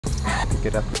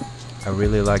pick it up. I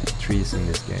really like the trees in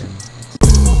this game.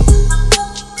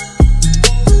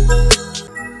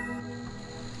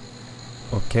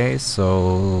 Okay,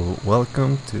 so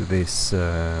welcome to this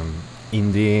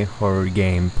indie horror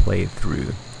game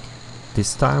playthrough.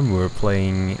 This time we're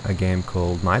playing a game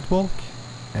called Nightwalk,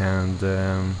 and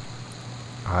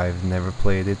I've never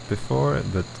played it before,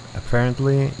 but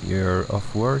apparently you're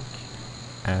off work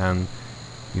and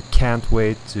you can't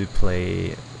wait to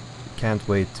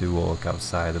walk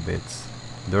outside a bit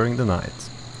during the night.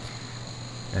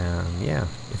 And yeah,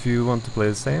 if you want to play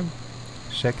the same,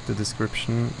 check the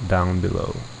description down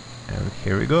below. And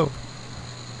here we go.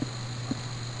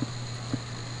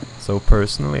 So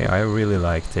personally, I really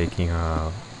like taking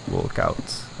a walk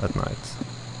out at night.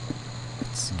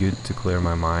 It's good to clear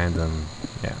my mind, and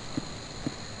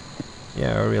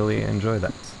yeah, I really enjoy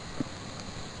that.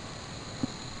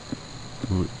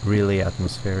 Really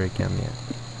atmospheric, and yeah.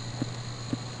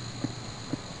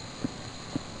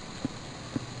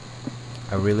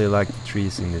 I really like the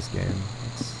trees in this game.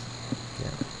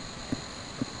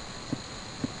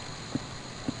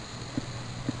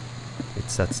 It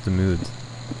sets the mood,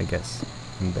 I guess.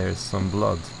 And there's some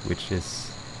blood, which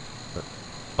is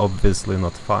obviously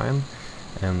not fine.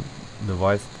 And the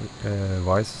wise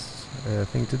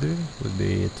thing to do would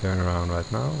be turn around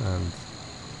right now,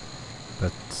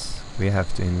 but we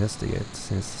have to investigate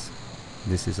since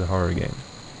this is a horror game.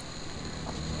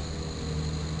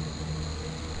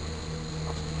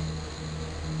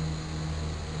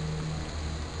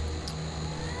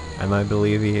 And I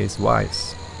believe he is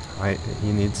wise.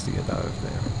 He needs to get out of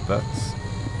there, but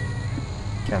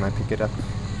can I pick it up?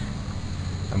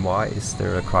 And why is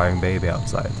there a crying baby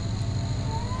outside?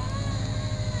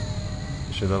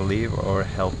 Should I leave or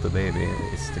help the baby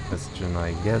is the question,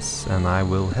 I guess, and I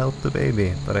will help the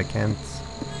baby, but I can't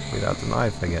without a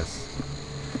knife, I guess.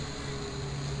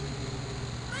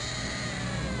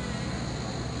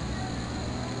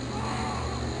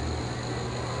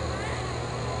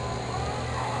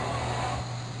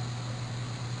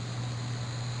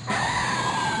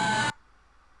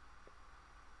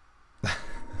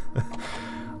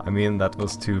 I mean, that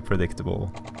was too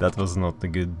predictable. That was not a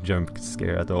good jump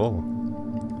scare at all.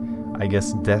 I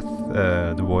guess death,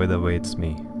 the void awaits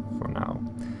me for now.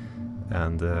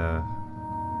 And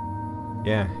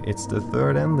yeah, it's the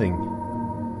third ending.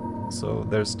 So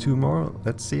there's two more.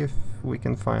 Let's see if we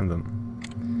can find them.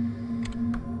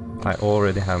 I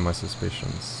already have my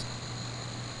suspicions.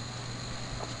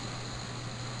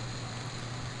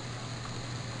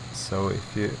 So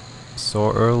if you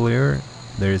saw earlier,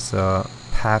 there is a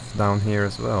path down here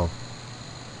as well.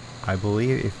 I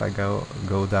believe if I go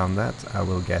down that, I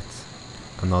will get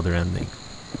another ending.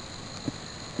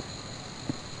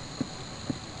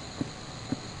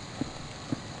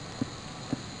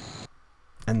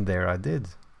 And there I did.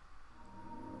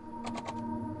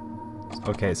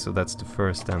 Okay, so that's the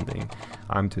first ending.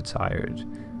 I'm too tired.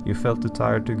 You felt too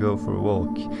tired to go for a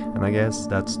walk, and I guess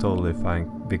that's totally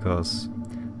fine, because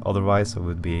otherwise I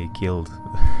would be killed.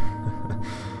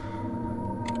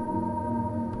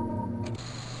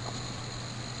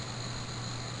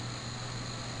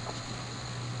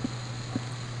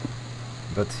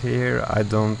 But here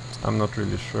I'm not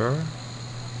really sure.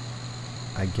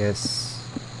 I guess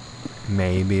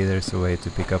maybe there's a way to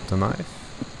pick up the knife.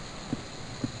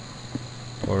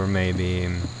 Or maybe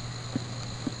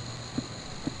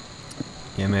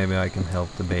maybe I can help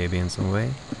the baby in some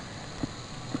way.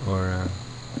 Or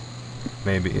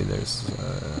maybe there's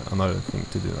another thing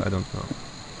to do, I don't know.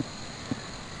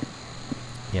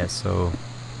 Yeah, so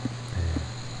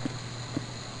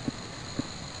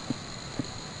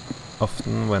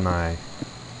often when I'm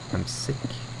sick,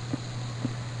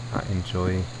 I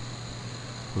enjoy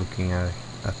looking at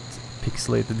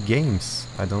pixelated games.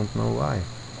 I don't know why.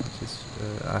 Just,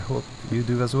 I hope you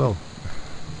do as well.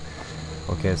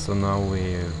 Okay, so now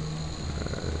we've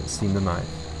seen the knife.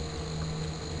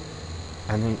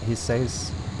 And he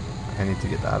says I need to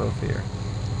get out of here.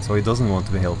 So he doesn't want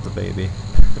to help the baby.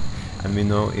 And we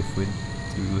know if we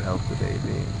do help the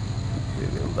baby, we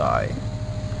will die.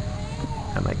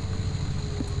 And I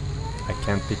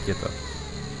can't pick it up.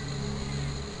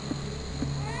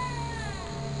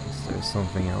 Is there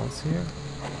something else here?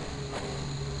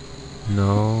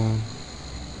 No.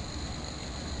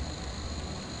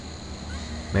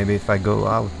 Maybe if I go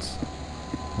out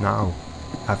now,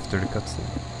 after the cutscene.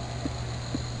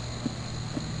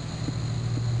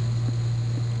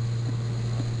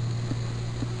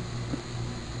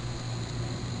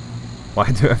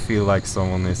 Why do I feel like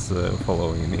someone is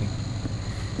following me?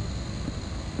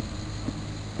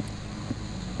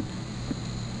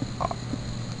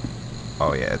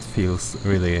 Oh yeah, it feels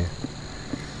really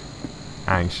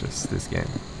anxious, this game.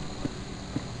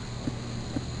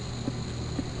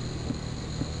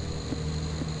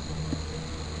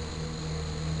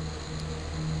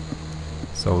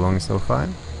 So long, so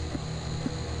fine.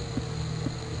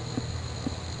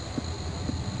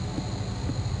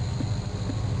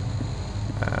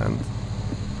 And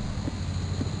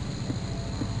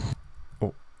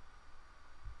oh,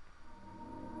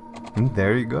 and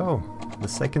there you go, the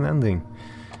second ending.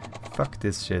 Fuck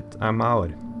this shit, I'm out.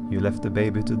 You left the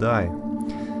baby to die.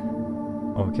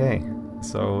 Okay,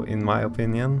 so in my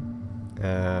opinion,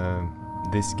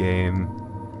 this game,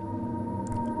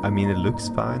 I mean, it looks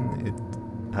fine. It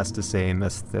has the same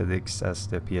aesthetics as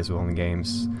the PS1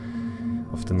 games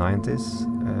of the 90s.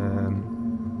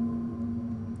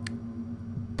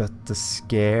 But the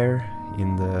scare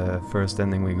in the first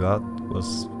ending we got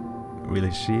was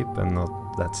really cheap and not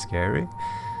that scary.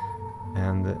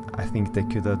 And I think they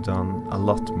could have done a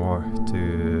lot more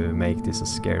to make this a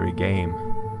scary game.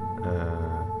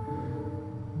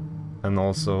 And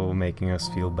also making us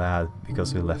feel bad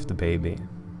because we left the baby.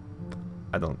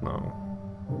 I don't know.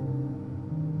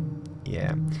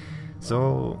 Yeah,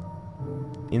 so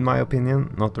in my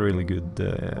opinion, not a really good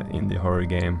indie horror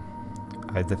game.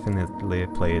 I definitely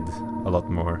played a lot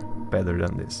more better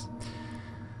than this.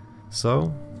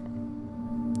 So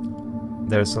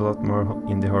there's a lot more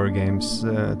indie horror games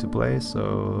to play,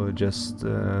 so just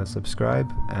subscribe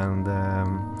and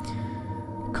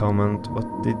comment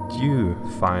what did you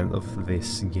find of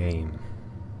this game.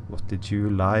 What did you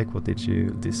like, what did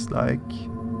you dislike,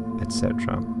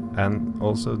 etc. And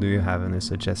also, do you have any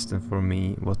suggestion for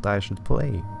me what I should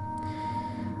play?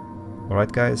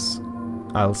 Alright guys,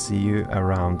 I'll see you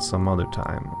around some other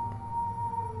time.